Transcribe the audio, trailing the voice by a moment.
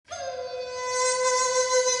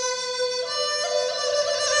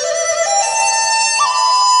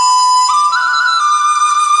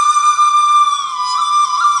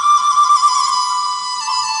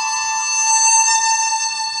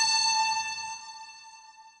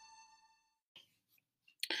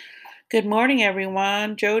Good morning,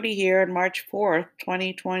 everyone. Jody here on March 4th,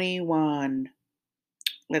 2021.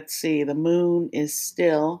 Let's see, the moon is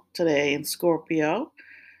still today in Scorpio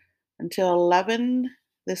until 11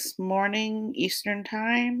 this morning Eastern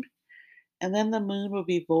Time, and then the moon will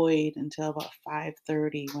be void until about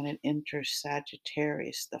 5:30 when it enters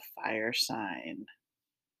Sagittarius, the fire sign,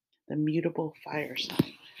 the mutable fire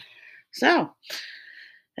sign. So,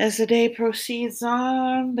 as the day proceeds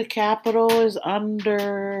on, the capital is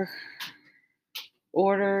under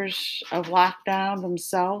orders of lockdown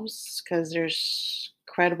themselves because there's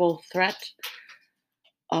credible threat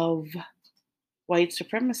of white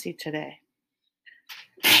supremacy today.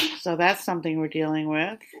 So that's something we're dealing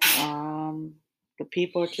with. Um, the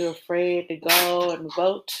people are too afraid to go and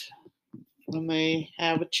vote when they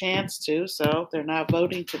have a chance to. So they're not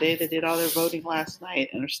voting today. They did all their voting last night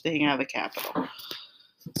and are staying out of the Capitol.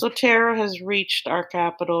 So terror has reached our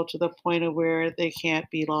capital to the point of where they can't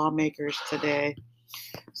be lawmakers today.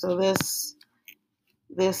 So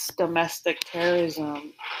this domestic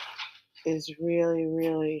terrorism is really,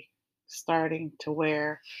 really starting to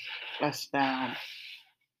wear us down.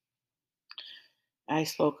 I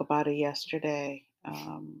spoke about it yesterday.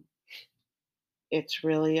 It's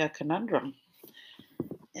really a conundrum.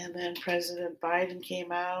 And then President Biden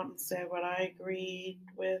came out and said what I agreed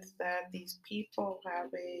with, that these people have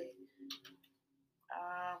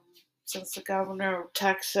um, since the governor of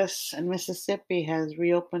Texas and Mississippi has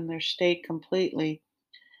reopened their state completely,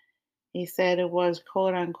 he said it was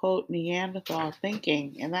quote unquote Neanderthal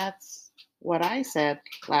thinking. And that's what I said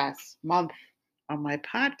last month on my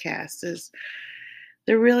podcast is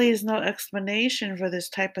there really is no explanation for this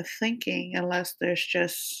type of thinking unless there's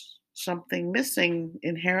just something missing,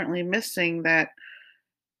 inherently missing that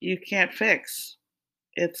you can't fix.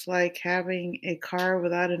 It's like having a car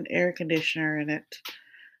without an air conditioner in it.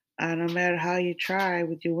 No matter how you try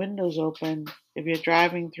with your windows open, if you're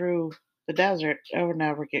driving through the desert, it will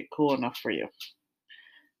never get cool enough for you.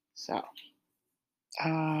 So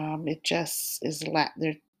it just is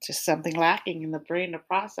there's just something lacking in the brain to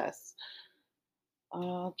process.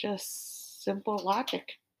 Just simple logic.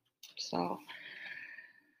 So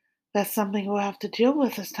that's something we'll have to deal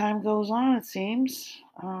with as time goes on. It seems,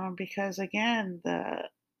 because again,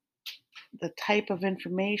 the type of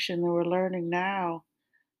information that we're learning now,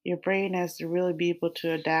 your brain has to really be able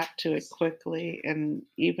to adapt to it quickly. And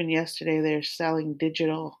even yesterday, they're selling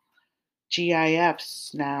digital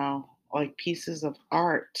GIFs now, like pieces of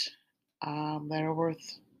art that are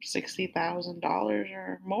worth $60,000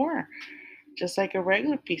 or more, just like a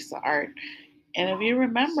regular piece of art. And if you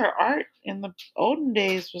remember, art in the olden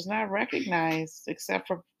days was not recognized except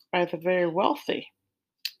for by the very wealthy.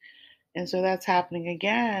 And so that's happening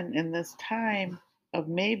again in this time of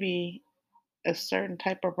maybe a certain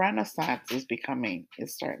type of renaissance is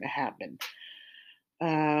starting to happen.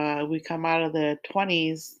 We come out of the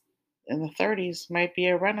 20s and the 30s, might be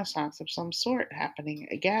a renaissance of some sort happening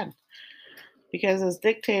again. Because as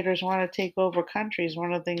dictators want to take over countries,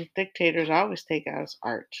 one of the things dictators always take out is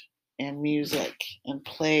art and music and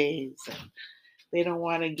plays. And they don't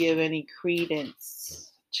want to give any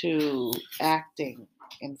credence to acting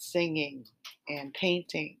and singing and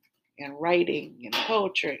painting and writing and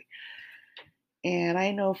poetry. And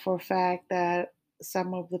I know for a fact that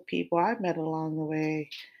some of the people I've met along the way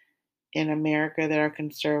in America that are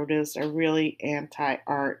conservatives are really anti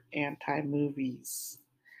art, anti movies.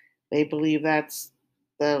 They believe that's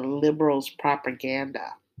the liberals'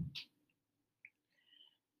 propaganda.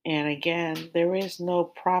 And again, there is no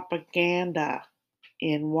propaganda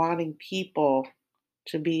in wanting people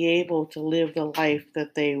to be able to live the life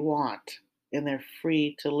that they want, and they're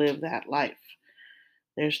free to live that life.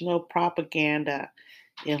 There's no propaganda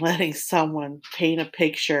in letting someone paint a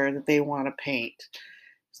picture that they want to paint.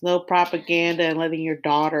 There's no propaganda in letting your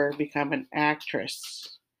daughter become an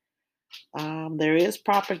actress. There is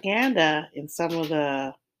propaganda in some of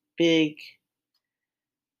the big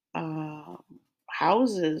uh,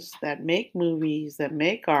 houses that make movies, that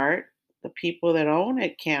make art. The people that own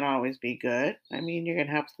it can't always be good. I mean, you're going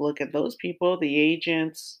to have to look at those people, the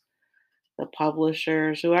agents, the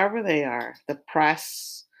publishers, whoever they are, the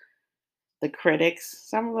press, the critics.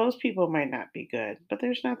 Some of those people might not be good, but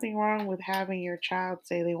there's nothing wrong with having your child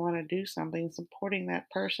say they want to do something, supporting that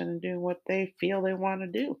person and doing what they feel they want to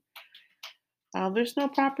do. There's no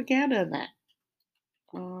propaganda in that.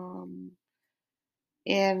 Um,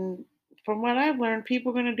 and from what I've learned,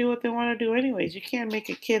 people are going to do what they want to do anyways. You can't make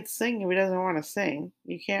a kid sing if he doesn't want to sing.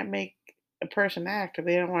 You can't make a person act if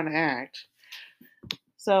they don't want to act.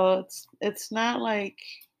 So it's not like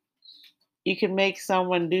You can make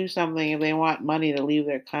someone do something if they want money to leave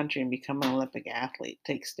their country and become an Olympic athlete,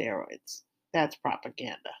 take steroids. That's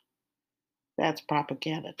propaganda. That's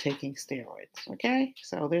propaganda, taking steroids. Okay?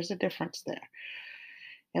 So there's a difference there.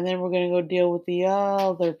 And then we're going to go deal with the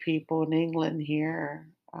other people in England here.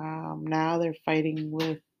 Now they're fighting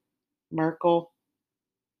with Merkel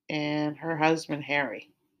and her husband, Harry.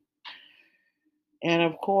 And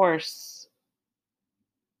of course,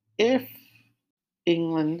 if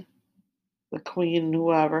England, the Queen,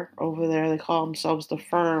 whoever over there, they call themselves the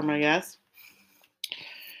firm, I guess.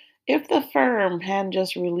 If the firm hadn't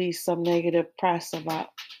just released some negative press about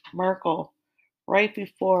Merkel right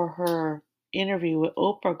before her interview with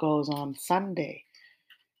Oprah goes on Sunday,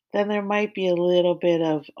 then there might be a little bit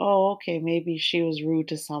of, oh, okay, maybe she was rude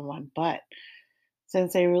to someone. But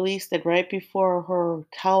since they released it right before her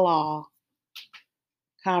tell all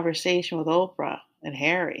conversation with Oprah and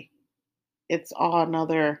Harry, it's all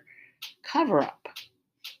another cover up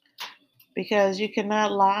because you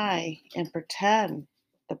cannot lie and pretend,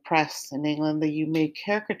 the press in England, that you made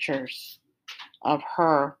caricatures of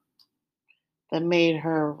her that made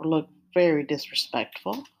her look very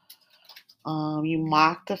disrespectful. You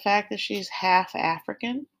mock the fact that she's half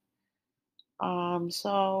African.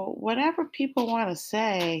 So whatever people want to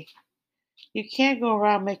say, you can't go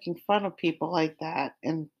around making fun of people like that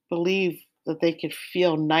and believe that they could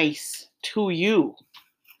feel nice to you,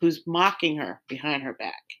 who's mocking her behind her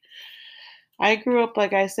back. I grew up,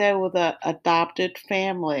 like I said, with a adopted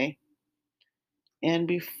family, and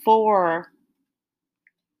before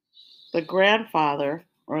the grandfather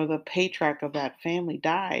or the patriarch of that family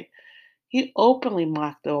died, he openly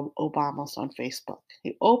mocked the Obamas on Facebook.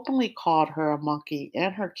 He openly called her a monkey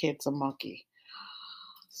and her kids a monkey.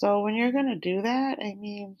 So when you're gonna do that, I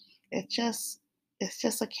mean, it's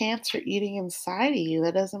just a cancer eating inside of you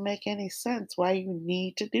that doesn't make any sense why you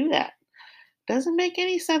need to do that. Doesn't make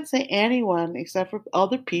any sense to anyone except for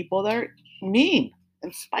other people that are mean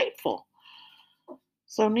and spiteful.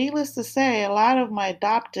 So needless to say, a lot of my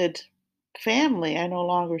adopted family I no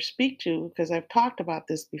longer speak to because I've talked about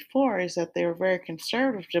this before is that they were very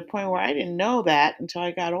conservative to the point where I didn't know that until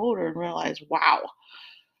I got older and realized, wow,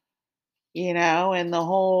 and the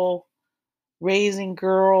whole raising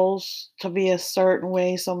girls to be a certain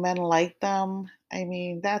way so men like them. I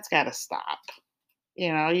mean, that's got to stop.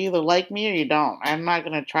 You either like me or you don't. I'm not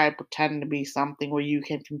going to try to pretend to be something where you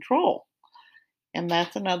can control. And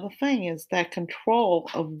that's another thing is that control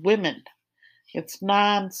of women. It's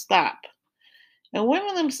nonstop. And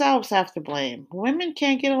women themselves have to blame. Women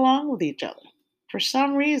can't get along with each other for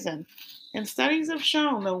some reason. And studies have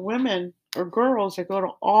shown that women or girls that go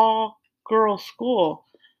to all girls school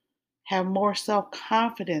have more self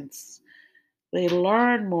confidence. They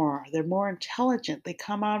learn more. They're more intelligent. They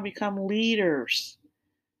come out and become leaders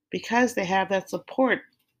because they have that support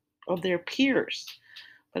of their peers.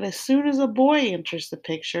 But as soon as a boy enters the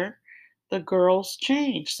picture, the girls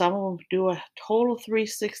change. Some of them do a total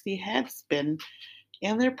 360 head spin,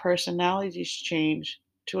 and their personalities change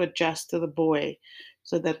to adjust to the boy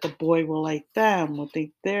so that the boy will like them, will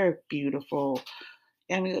think they're beautiful,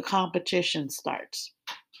 and the competition starts.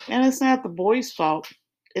 And it's not the boy's fault,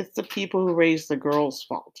 it's the people who raised the girl's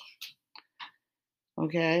fault.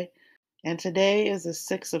 Okay? And today is the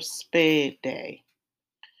Six of Spade day.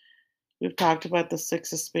 We've talked about the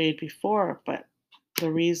Six of Spade before, but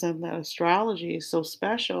the reason that astrology is so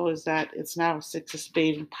special is that it's now a Six of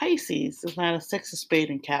Spade in Pisces. It's not a Six of Spade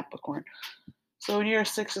in Capricorn. So when you're a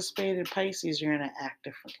Six of Spade in Pisces, you're going to act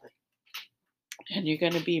differently. And you're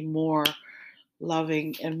going to be more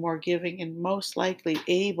loving and more giving and most likely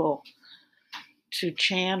able to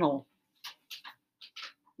channel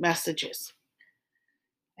messages.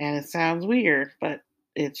 And it sounds weird, but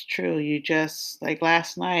it's true. You just, like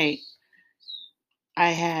last night, I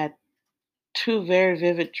had two very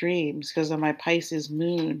vivid dreams because of my Pisces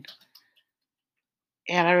moon.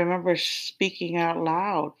 And I remember speaking out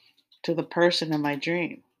loud to the person in my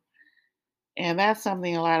dream. And that's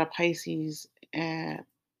something a lot of Pisces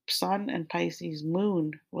sun and Pisces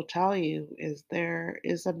moon will tell you is there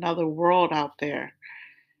is another world out there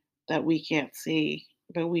that we can't see,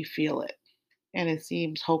 but we feel it. And it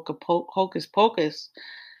seems hocus pocus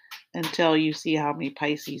until you see how many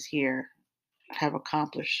Pisces here have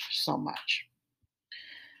accomplished so much.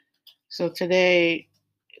 So today,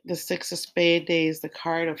 the Six of Spade day is the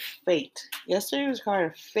card of fate. Yesterday was the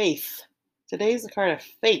card of faith. Today is the card of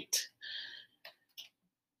fate.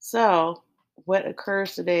 So, what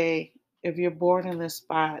occurs today, if you're born in this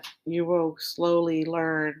spot, you will slowly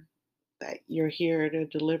learn that you're here to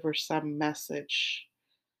deliver some message.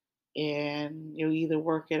 And you'll either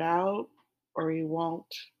work it out or you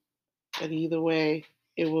won't. But either way,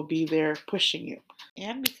 it will be there pushing you.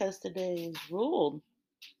 And because today is ruled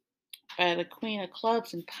by the Queen of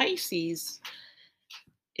Clubs in Pisces,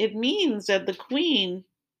 it means that the Queen,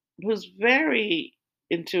 who's very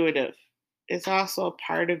intuitive, is also a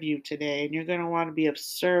part of you today, and you're going to want to be of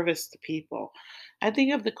service to people. I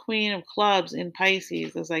think of the Queen of Clubs in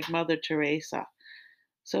Pisces as like Mother Teresa.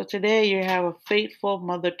 So today you have a faithful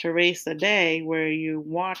Mother Teresa day where you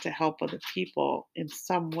want to help other people in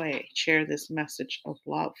some way, share this message of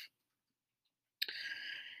love.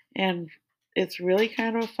 And it's really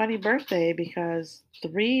kind of a funny birthday because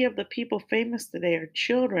three of the people famous today are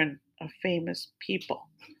children of famous people.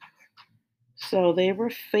 So they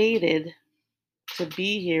were fated to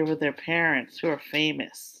be here with their parents who are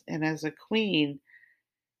famous. And as a queen,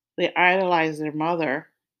 they idolize their mother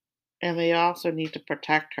and they also need to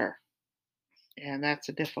protect her. And that's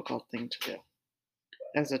a difficult thing to do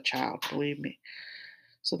as a child, believe me.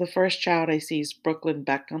 So the first child I see is Brooklyn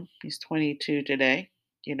Beckham. He's 22 today,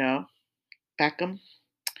 you know, Beckham.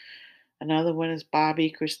 Another one is Bobby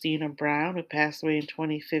Christina Brown, who passed away in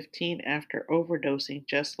 2015 after overdosing,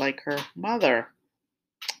 just like her mother,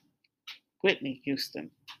 Whitney Houston.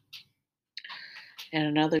 And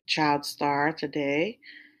another child star today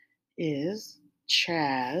is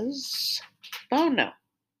Chaz Bono.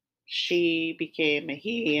 She became a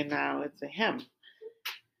he and now it's a him.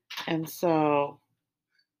 And so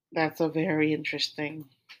that's a very interesting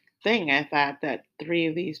thing. I thought that three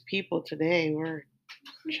of these people today were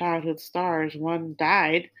childhood stars. One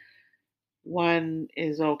died, one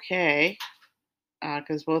is okay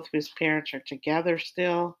because both of his parents are together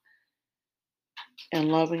still and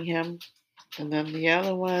loving him. And then the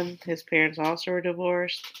other one, his parents also were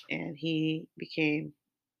divorced and he became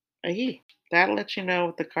a he. That'll let you know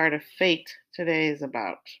what the card of fate today is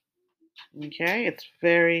about. Okay, it's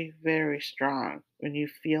very, very strong. When you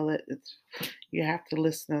feel it, it's you have to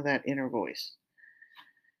listen to that inner voice.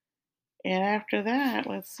 And after that,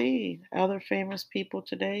 let's see, other famous people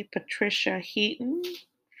today. Patricia Heaton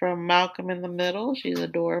from Malcolm in the Middle. She's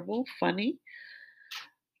adorable, funny.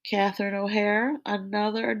 Catherine O'Hara,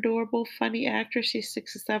 another adorable, funny actress. She's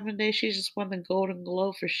 67 days. She just won the Golden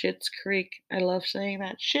Globe for Schitt's Creek. I love saying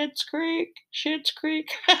that. Schitt's Creek, Schitt's Creek.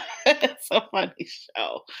 It's a funny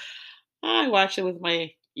show. I watched it with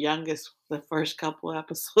my youngest the first couple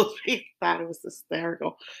episodes. We thought it was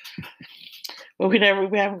hysterical. But we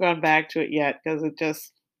haven't gone back to it yet because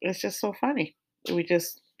it's just so funny. We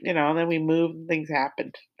just then we moved and things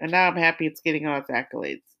happened. And now I'm happy it's getting all its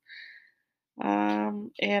accolades.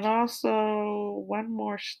 And also one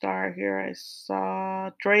more star here I saw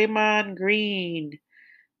Draymond Green,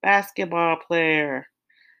 basketball player.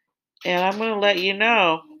 And I'm gonna let you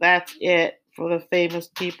know that's it for the famous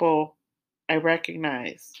people I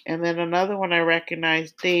recognize. And then another one I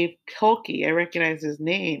recognize, Dave Pilkey. I recognize his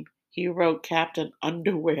name. He wrote Captain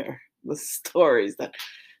Underwear, the stories that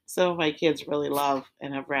some of my kids really love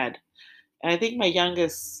and have read. And I think my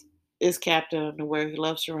youngest is Captain Underwear. He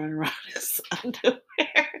loves to run around his underwear.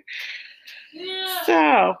 Yeah.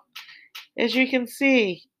 So, as you can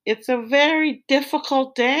see, it's a very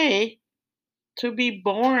difficult day to be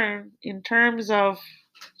born in terms of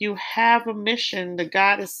you have a mission that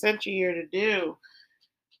God has sent you here to do,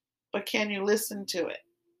 but can you listen to it?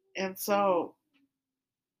 And so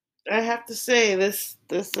I have to say this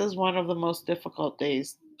is one of the most difficult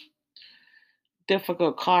days,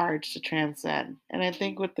 difficult cards to transcend. And I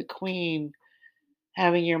think with the Queen,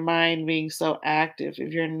 having your mind being so active,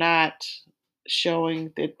 if you're not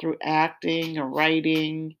showing it through acting or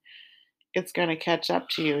writing, it's going to catch up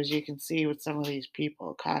to you, as you can see with some of these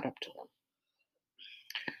people caught up to them.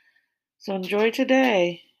 So enjoy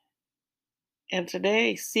today. And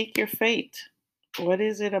today, seek your fate. What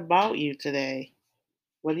is it about you today?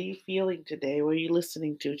 What are you feeling today? What are you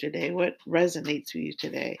listening to today? What resonates with you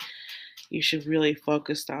today? You should really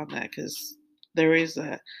focus on that because there's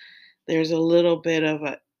a little bit of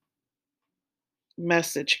a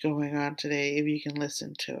message going on today if you can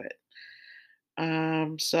listen to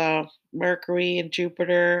it. So Mercury and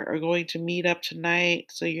Jupiter are going to meet up tonight.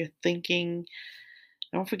 So you're thinking,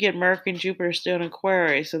 don't forget Mercury and Jupiter are still in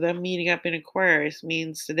Aquarius. So them meeting up in Aquarius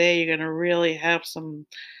means today you're going to really have some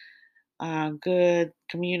good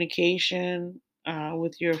communication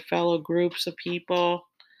with your fellow groups of people.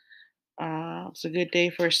 It's a good day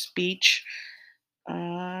for a speech.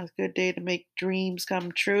 It's a good day to make dreams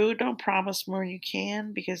come true. Don't promise more than you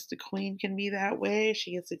can because the queen can be that way.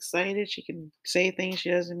 She gets excited. She can say things she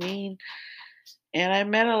doesn't mean. And I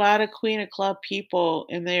met a lot of Queen of Club people,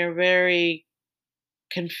 and they are very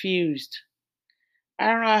confused. I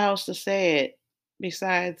don't know how else to say it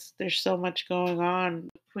besides there's so much going on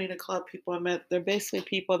Queen of Club people I met, they're basically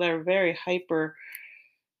people that are very hyper,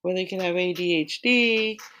 where they can have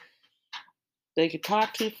ADHD, they can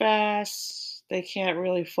talk too fast, they can't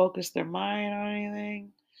really focus their mind on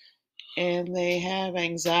anything, and they have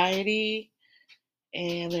anxiety,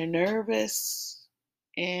 and they're nervous,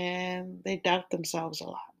 and they doubt themselves a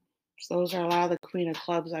lot. So those are a lot of the Queen of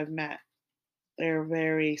Clubs I've met. They're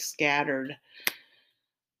very scattered.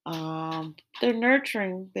 They're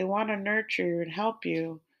nurturing. They want to nurture you and help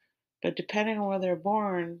you, but depending on where they're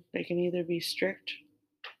born, they can either be strict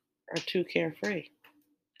or too carefree.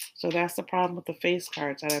 So that's the problem with the face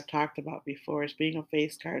cards that I've talked about before. Is being a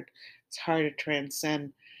face card, it's hard to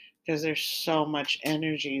transcend because there's so much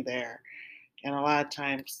energy there, and a lot of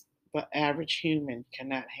times the average human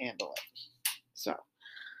cannot handle it. So,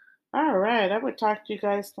 all right, I will talk to you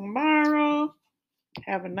guys tomorrow.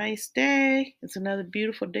 Have a nice day. It's another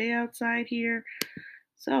beautiful day outside here.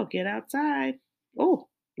 So get outside. Oh,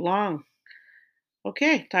 long.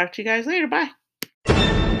 Okay, talk to you guys later. Bye.